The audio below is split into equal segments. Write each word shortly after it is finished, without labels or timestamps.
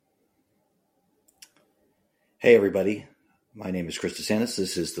Hey everybody, my name is Chris DeSantis.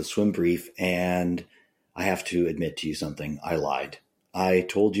 This is the Swim Brief, and I have to admit to you something. I lied. I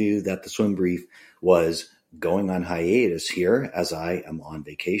told you that the Swim Brief was going on hiatus here as I am on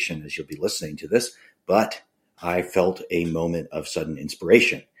vacation, as you'll be listening to this, but I felt a moment of sudden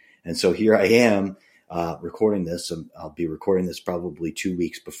inspiration. And so here I am recording this. I'll be recording this probably 2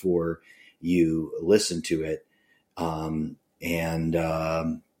 weeks before you listen to it.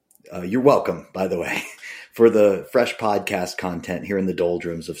 You're welcome, by the way, for the fresh podcast content here in the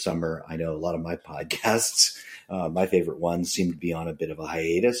doldrums of summer. I know a lot of my podcasts, my favorite ones, seem to be on a bit of a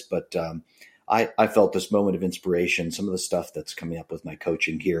hiatus, but I felt this moment of inspiration, some of the stuff that's coming up with my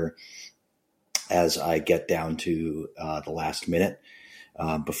coaching here as I get down to the last minute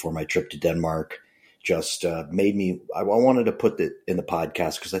before my trip to Denmark just made me, I wanted to put it in the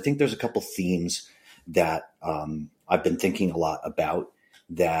podcast because I think there's a couple themes that I've been thinking a lot about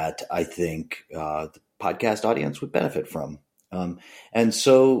that I think the podcast audience would benefit from. And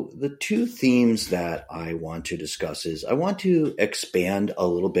so the two themes that I want to discuss is I want to expand a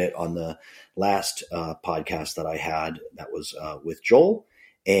little bit on the last podcast that I had that was with Joel.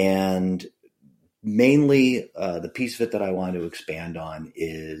 And mainly the piece of it that I want to expand on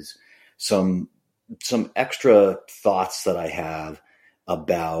is some extra thoughts that I have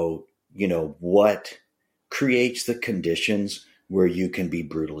about, what creates the conditions where you can be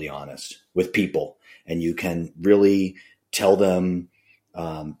brutally honest with people and you can really tell them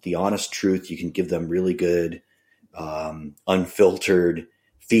the honest truth. You can give them really good, unfiltered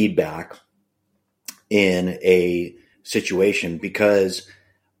feedback in a situation, because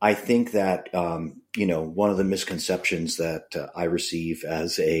I think that, one of the misconceptions that I receive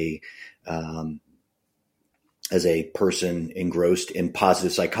as a person engrossed in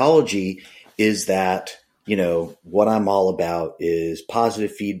positive psychology is that what I'm all about is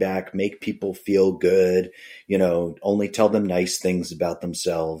positive feedback, make people feel good, only tell them nice things about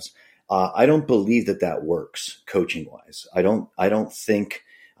themselves. I don't believe that works coaching wise. I don't think,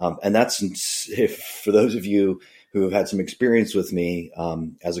 and that's, if for those of you who have had some experience with me,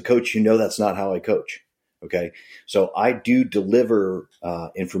 as a coach, that's not how I coach. Okay. So I do deliver,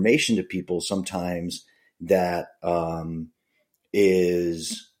 information to people sometimes that,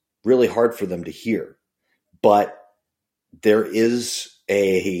 is really hard for them to hear. But there is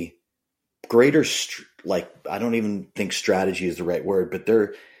a greater, I don't even think strategy is the right word, but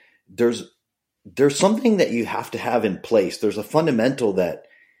there's something that you have to have in place. There's a fundamental that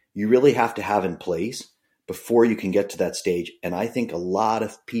you really have to have in place before you can get to that stage. And I think a lot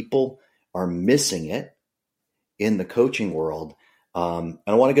of people are missing it in the coaching world. And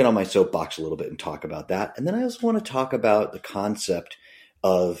I want to get on my soapbox a little bit and talk about that. And then I also want to talk about the concept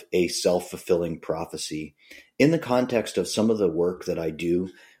of a self-fulfilling prophecy in the context of some of the work that I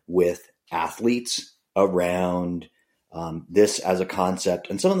do with athletes around this as a concept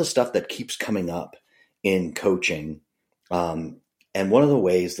and some of the stuff that keeps coming up in coaching. And one of the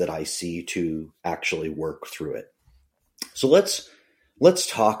ways that I see to actually work through it. So let's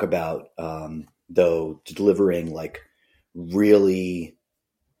talk about, delivering really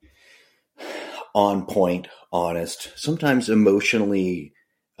on point, honest, sometimes emotionally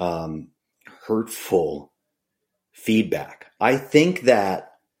hurtful feedback. I think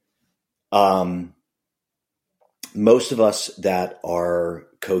that most of us that are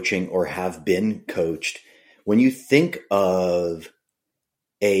coaching or have been coached, when you think of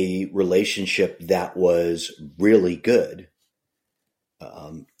a relationship that was really good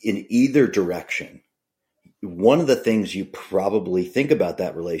in either direction, one of the things you probably think about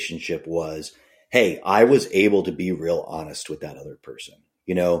that relationship was, hey, I was able to be real honest with that other person,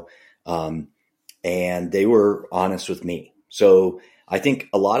 and they were honest with me. So I think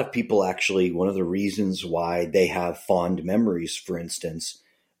a lot of people actually, one of the reasons why they have fond memories, for instance,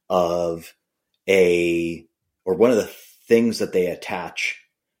 or one of the things that they attach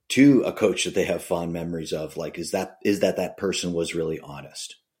to a coach that they have fond memories of, is that person was really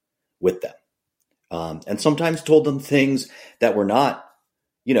honest with them. And sometimes told them things that were not,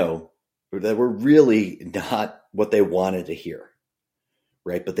 that were really not what they wanted to hear,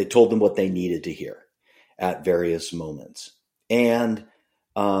 right? But they told them what they needed to hear at various moments. And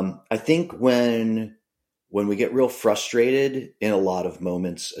I think when we get real frustrated in a lot of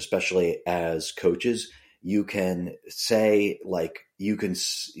moments, especially as coaches, you can say, you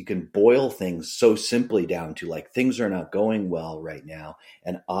can boil things so simply down to things are not going well right now.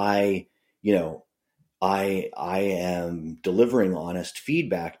 And I am delivering honest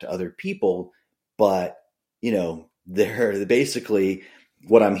feedback to other people, but, they're basically,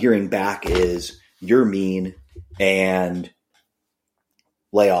 what I'm hearing back is you're mean and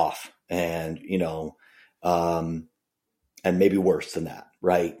lay off. And, and maybe worse than that,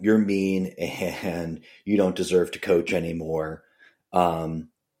 right? You're mean and you don't deserve to coach anymore. And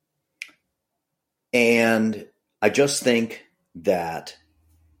I just think that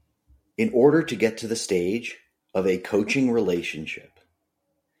in order to get to the stage of a coaching relationship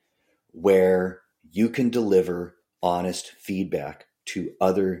where you can deliver honest feedback to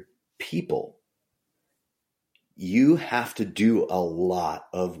other people, you have to do a lot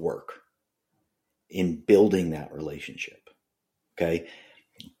of work in building that relationship. Okay.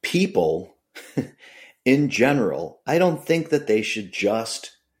 People in general, I don't think that they should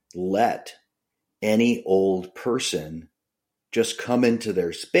just let any old person just come into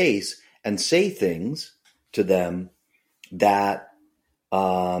their space and say things to them that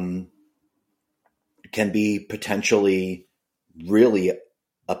can be potentially really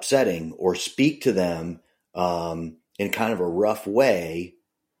upsetting, or speak to them in kind of a rough way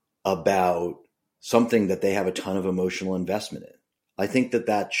about something that they have a ton of emotional investment in. I think that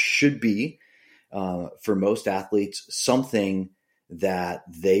that should be, for most athletes, something that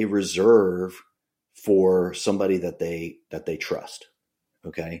they reserve for somebody that they trust.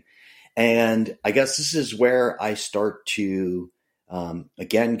 Okay. And I guess this is where I start to,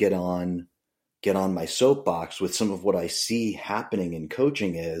 again, get on my soapbox with some of what I see happening in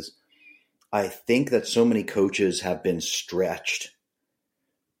coaching. Is I think that so many coaches have been stretched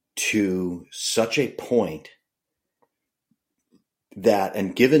to such a point that,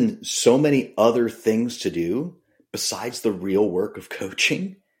 and given so many other things to do besides the real work of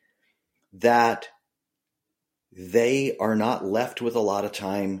coaching, that they are not left with a lot of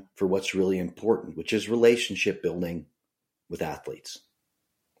time for what's really important, which is relationship building with athletes.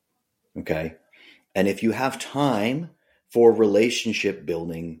 Okay. And if you have time for relationship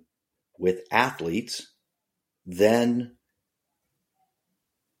building with athletes, then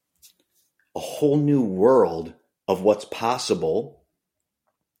a whole new world of what's possible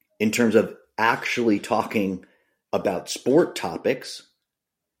in terms of actually talking about sport topics,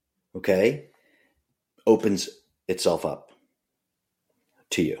 okay, opens itself up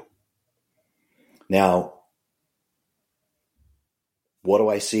to you. Now, what do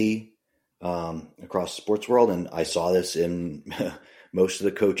I see across the sports world? And I saw this in most of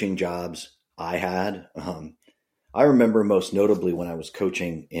the coaching jobs I had. I remember most notably when I was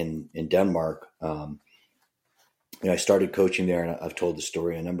coaching in Denmark. I started coaching there, and I've told the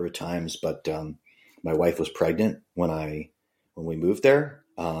story a number of times, but my wife was pregnant when we moved there.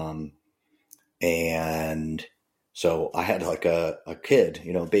 And so I had like a kid,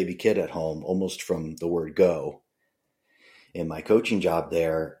 baby kid at home, almost from the word go, in my coaching job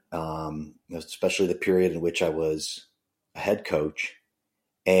there, especially the period in which I was a head coach.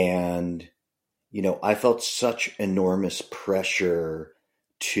 And, I felt such enormous pressure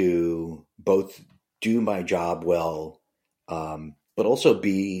to both do my job well, but also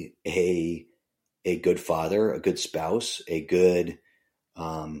be a good father, a good spouse, a good,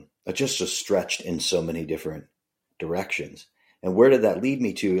 just stretched in so many different directions. And where did that lead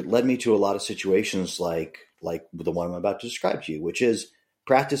me to? It led me to a lot of situations like the one I'm about to describe to you, which is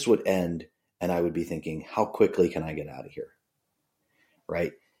practice would end and I would be thinking, how quickly can I get out of here?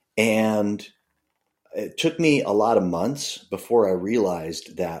 Right. And it took me a lot of months before I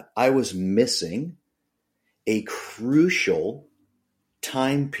realized that I was missing a crucial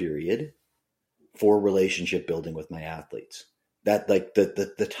time period for relationship building with my athletes. That like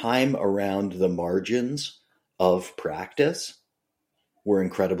the time around the margins of practice were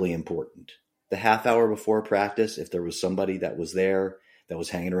incredibly important. The half hour before practice, if there was somebody that was there that was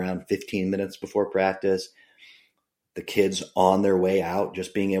hanging around 15 minutes before practice, the kids on their way out,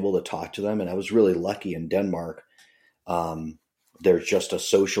 just being able to talk to them. And I was really lucky in Denmark. There's just a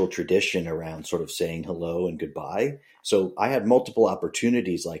social tradition around sort of saying hello and goodbye. So I had multiple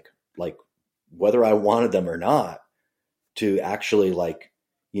opportunities, like whether I wanted them or not, to actually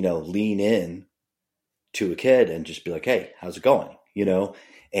lean in to a kid and just be like, hey, how's it going?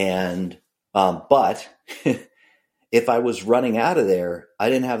 And, but if I was running out of there, I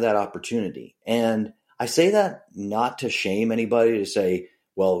didn't have that opportunity. And I say that not to shame anybody, to say,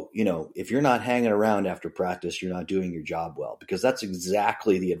 well, if you're not hanging around after practice, you're not doing your job well, because that's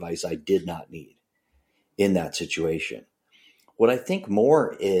exactly the advice I did not need in that situation. What I think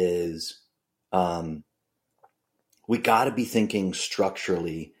more is, we got to be thinking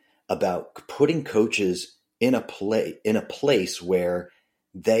structurally about putting coaches in a place where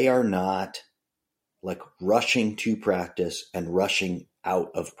they are not like rushing to practice and rushing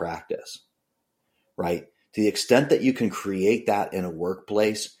out of practice, right? To the extent that you can create that in a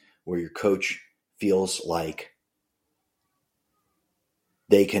workplace where your coach feels like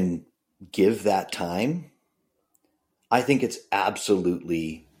they can give that time, I think it's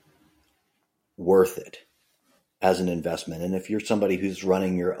absolutely worth it as an investment. And if you're somebody who's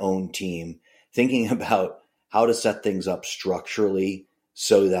running your own team, thinking about how to set things up structurally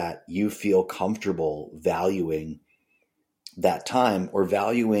so that you feel comfortable valuing that time or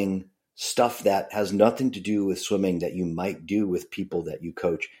valuing stuff that has nothing to do with swimming that you might do with people that you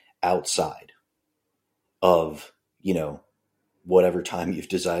coach outside of, whatever time you've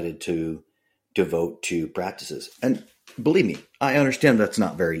decided to devote to practices. And believe me, I understand that's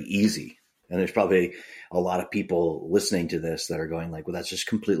not very easy. And there's probably a lot of people listening to this that are going like, well, that's just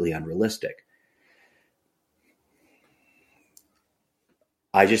completely unrealistic.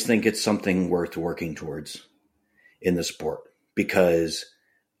 I just think it's something worth working towards in the sport because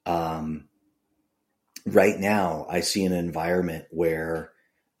right now I see an environment where,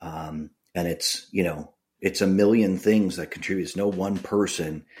 and it's a million things that contributes. No one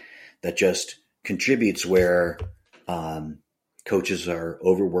person that just contributes where coaches are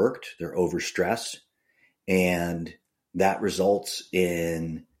overworked, they're overstressed, and that results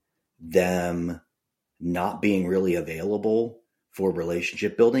in them not being really available for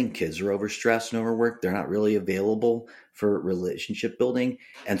relationship building. Kids are overstressed and overworked. They're not really available for relationship building.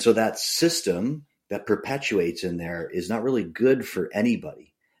 And so that system that perpetuates in there is not really good for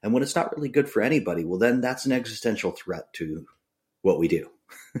anybody. And when it's not really good for anybody, well, then that's an existential threat to what we do.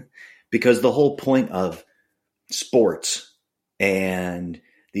 Because the whole point of sports and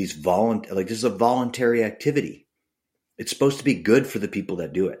these this is a voluntary activity. It's supposed to be good for the people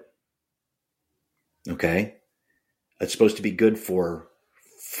that do it. Okay? It's supposed to be good for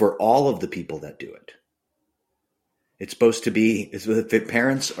all of the people that do it. It's supposed to be, if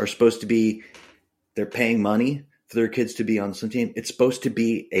parents are supposed to be, they're paying money for their kids to be on some team. It's supposed to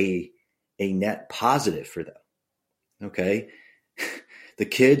be a net positive for them. Okay? The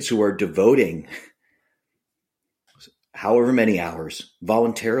kids who are devoting however many hours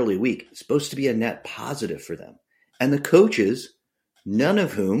voluntarily a week, it's supposed to be a net positive for them. And the coaches, none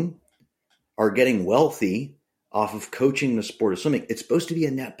of whom are getting wealthy off of coaching the sport of swimming, it's supposed to be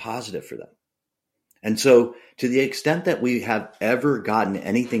a net positive for them. And so to the extent that we have ever gotten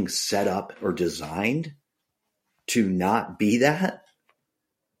anything set up or designed to not be that,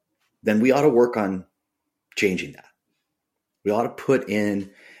 then we ought to work on changing that. We ought to put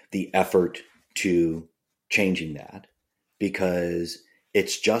in the effort to changing that because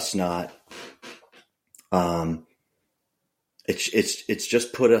it's just not, it's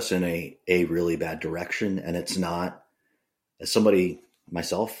just put us in a really bad direction. And it's not, as somebody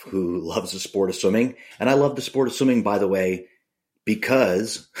myself who loves the sport of swimming, and I love the sport of swimming, by the way,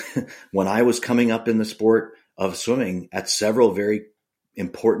 because when I was coming up in the sport of swimming at several very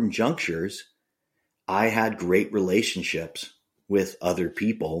important junctures, I had great relationships with other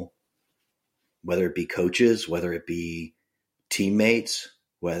people, whether it be coaches, whether it be teammates,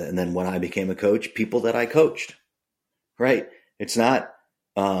 and then when I became a coach, people that I coached, right? It's not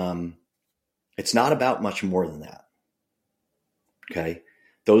about much more than that. Okay.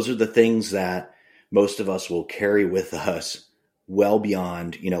 Those are the things that most of us will carry with us well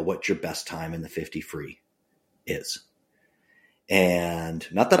beyond, what your best time in the 50 free is. And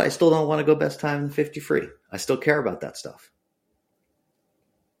not that I still don't want to go best time in the 50 free. I still care about that stuff.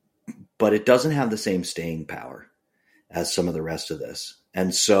 But it doesn't have the same staying power as some of the rest of this.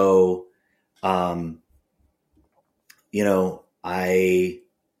 And so, I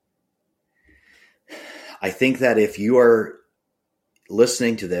think that if you are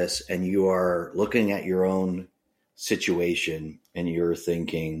listening to this and you are looking at your own situation and you're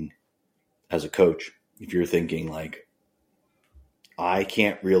thinking as a coach, if you're thinking like, I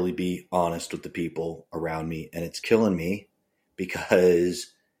can't really be honest with the people around me and it's killing me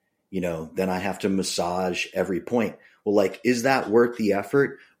because, then I have to massage every point. Well, is that worth the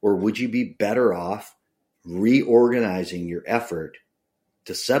effort, or would you be better off reorganizing your effort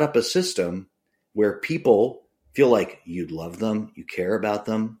to set up a system where people feel like you love them, you care about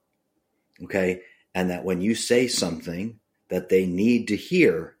them, okay? And that when you say something that they need to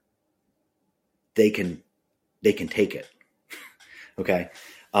hear, they can take it. Okay.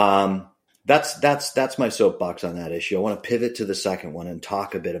 That's my soapbox on that issue. I want to pivot to the second one and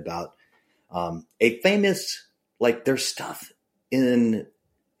talk a bit about a famous, there's stuff in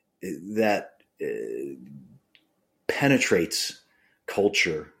that penetrates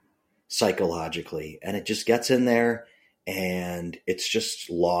culture psychologically, and it just gets in there and it's just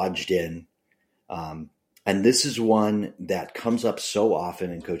lodged in. And this is one that comes up so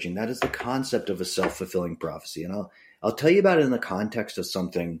often in coaching. That is the concept of a self-fulfilling prophecy. And I'll tell you about it in the context of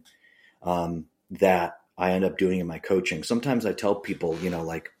something that I end up doing in my coaching. Sometimes I tell people,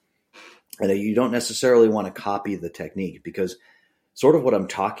 And you don't necessarily want to copy the technique, because sort of what I'm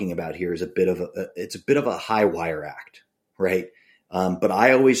talking about here is it's a bit of a high wire act, right? But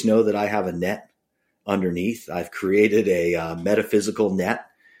I always know that I have a net underneath. I've created a metaphysical net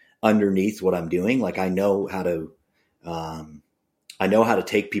underneath what I'm doing. Like I know how to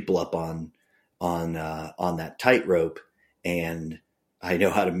take people up on that tightrope, and I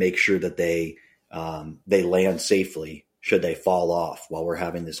know how to make sure that they land safely should they fall off while we're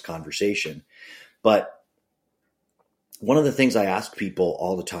having this conversation. But one of the things I ask people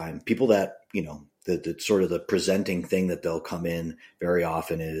all the time, people that, the sort of the presenting thing that they'll come in very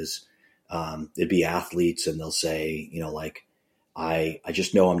often is, it'd be athletes, and they'll say, like, I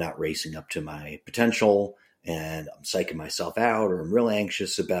just know I'm not racing up to my potential, and I'm psyching myself out, or I'm real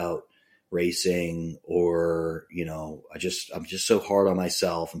anxious about racing, or, I'm just so hard on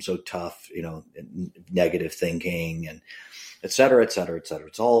myself. I'm so tough, negative thinking, and et cetera, et cetera, et cetera.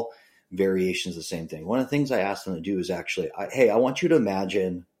 It's all variations of the same thing. One of the things I ask them to do is actually, I want you to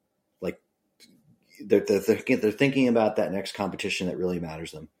imagine, like, they're thinking about that next competition that really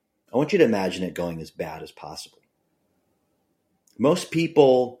matters to them. I want you to imagine it going as bad as possible. Most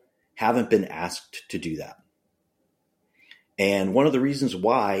people haven't been asked to do that. And one of the reasons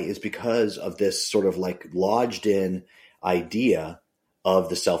why is because of this sort of like lodged in idea of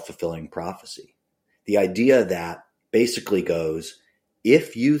the self-fulfilling prophecy. The idea that basically goes,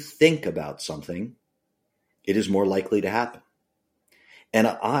 if you think about something, it is more likely to happen. And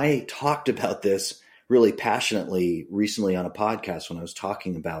I talked about this really passionately recently on a podcast when I was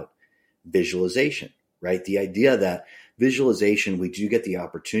talking about visualization, right? The idea that visualization, we do get the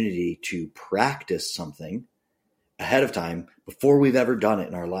opportunity to practice something ahead of time before we've ever done it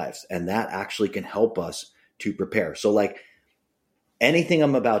in our lives. And that actually can help us to prepare. So like anything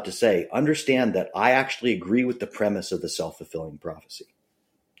I'm about to say, understand that I actually agree with the premise of the self-fulfilling prophecy.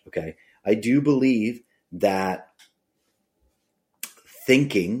 Okay. I do believe that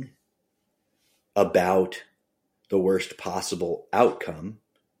thinking about the worst possible outcome,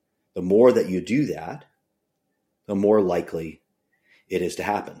 the more that you do that, the more likely it is to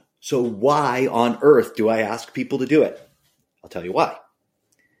happen. So why on earth do I ask people to do it? I'll tell you why.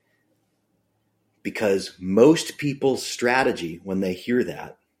 Because most people's strategy when they hear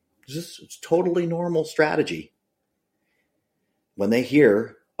that, it's totally normal strategy. When they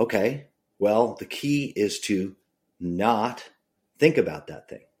hear, okay, well, the key is to not think about that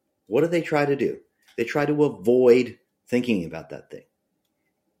thing. What do they try to do? They try to avoid thinking about that thing.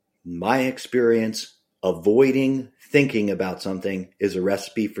 In my experience, avoiding thinking about something is a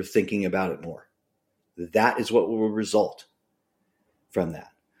recipe for thinking about it more. That is what will result from that.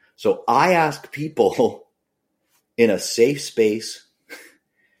 So I ask people in a safe space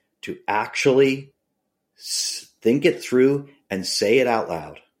to actually think it through and say it out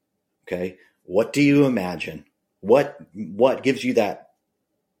loud. Okay. What do you imagine? What gives you that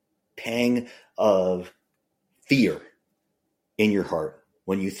pang of fear in your heart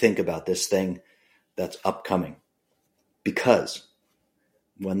when you think about this thing that's upcoming? Because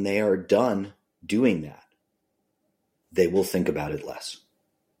when they are done doing that, they will think about it less.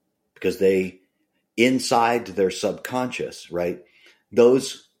 Because they, inside their subconscious, right?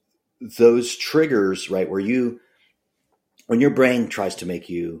 Those triggers, right? When your brain tries to make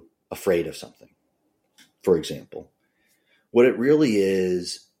you afraid of something, for example, what it really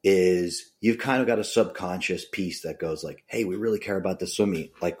is you've kind of got a subconscious piece that goes like, hey, we really care about this swim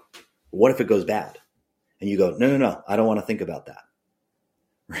meet. Like, what if it goes bad? And you go, no, I don't want to think about that.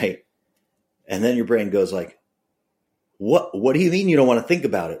 Right? And then your brain goes like, what do you mean you don't want to think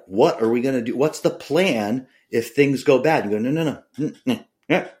about it? What are we going to do? What's the plan if things go bad? You go, no.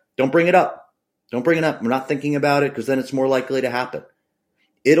 Don't bring it up. Don't bring it up. We're not thinking about it because then it's more likely to happen.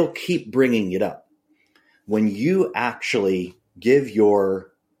 It'll keep bringing it up. When you actually give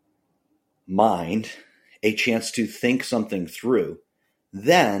your mind a chance to think something through,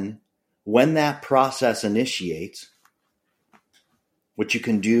 then when that process initiates, what you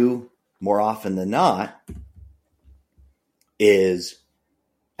can do more often than not is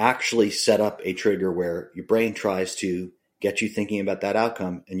actually set up a trigger where your brain tries to get you thinking about that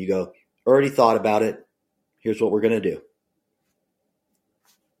outcome, and you go, already thought about it. Here's what we're going to do.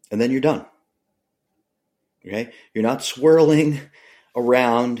 And then you're done. Okay? You're not swirling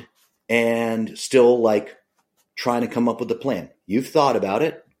around and still like trying to come up with a plan. You've thought about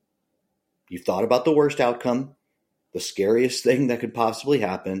it. You've thought about the worst outcome, the scariest thing that could possibly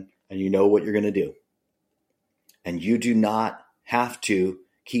happen, and you know what you're going to do. And you do not have to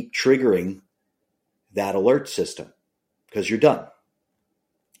keep triggering that alert system because you're done.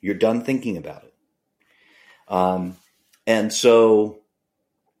 You're done thinking about it. And so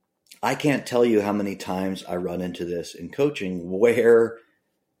I can't tell you how many times I run into this in coaching where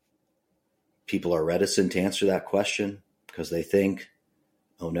people are reticent to answer that question because they think,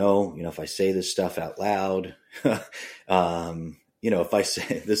 oh no, if I say this stuff out loud, if I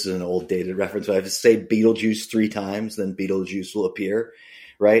say, this is an old dated reference, but if I say Beetlejuice 3 times, then Beetlejuice will appear,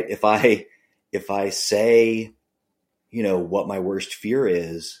 right? If I say, what my worst fear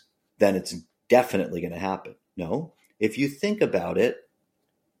is, then it's definitely going to happen. No, if you think about it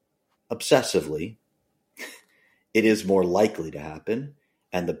obsessively, it is more likely to happen.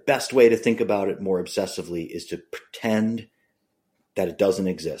 And the best way to think about it more obsessively is to pretend that it doesn't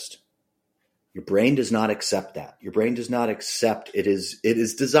exist. Your brain does not accept that. Your brain does not accept it is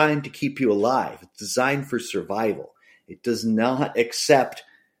designed to keep you alive. It's designed for survival. It does not accept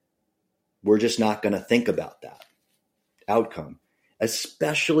we're just not going to think about that outcome,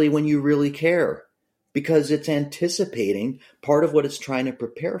 especially when you really care, because it's anticipating part of what it's trying to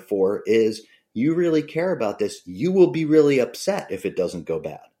prepare for is you really care about this. You will be really upset if it doesn't go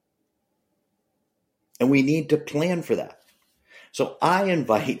bad. And we need to plan for that. So I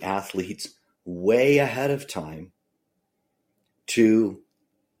invite athletes way ahead of time to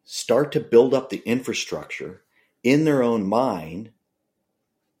start to build up the infrastructure in their own mind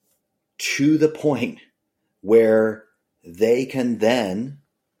to the point where they can then,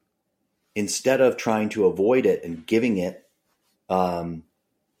 instead of trying to avoid it and giving it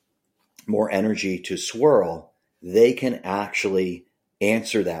more energy to swirl, they can actually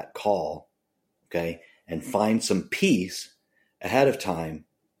answer that call, okay, and find some peace ahead of time.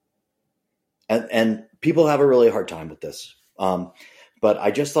 And people have a really hard time with this. But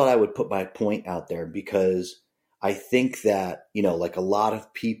I just thought I would put my point out there because I think that, like a lot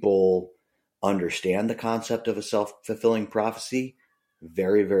of people understand the concept of a self-fulfilling prophecy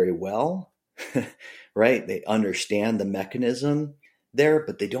very, very well, right? They understand the mechanism there,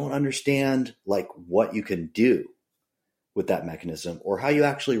 but they don't understand like what you can do with that mechanism or how you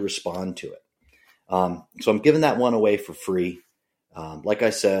actually respond to it. So I'm giving that one away for free. Like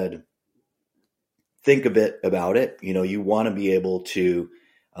I said, think a bit about it. You want to be able to,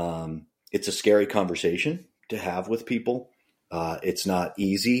 it's a scary conversation to have with people. It's not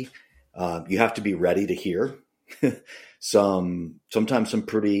easy. You have to be ready to hear sometimes some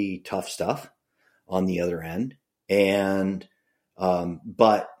pretty tough stuff on the other end. And,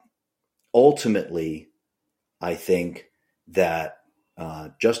 but ultimately I think that,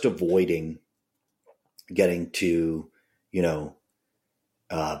 just avoiding getting to,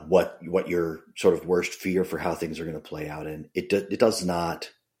 what your sort of worst fear for how things are going to play out in, it does not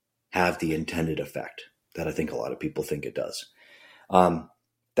have the intended effect that I think a lot of people think it does.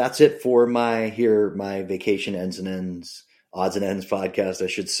 That's it for my vacation odds and ends podcast, I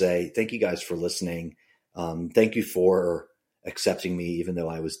should say. Thank you guys for listening. Thank you for accepting me, even though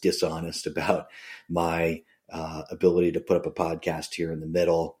I was dishonest about my ability to put up a podcast here in the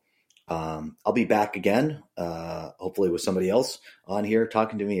middle. I'll be back again, hopefully with somebody else on here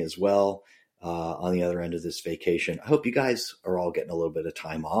talking to me as well, on the other end of this vacation. I hope you guys are all getting a little bit of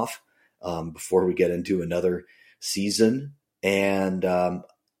time off, before we get into another season. And,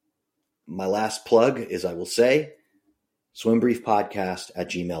 my last plug is, I will say,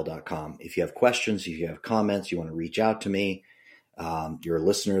 swimbriefpodcast@gmail.com. If you have questions, if you have comments, you want to reach out to me, you're a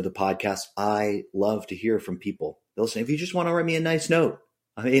listener of the podcast, I love to hear from people. Listen, if you just want to write me a nice note,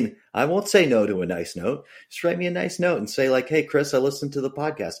 I won't say no to a nice note. Just write me a nice note and say like, hey, Chris, I listened to the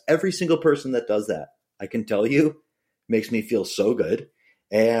podcast. Every single person that does that, I can tell you, makes me feel so good.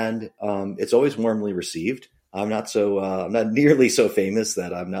 And it's always warmly received. I'm not nearly so famous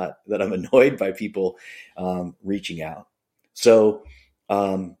that I'm annoyed by people reaching out. So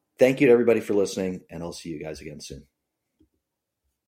thank you to everybody for listening, and I'll see you guys again soon.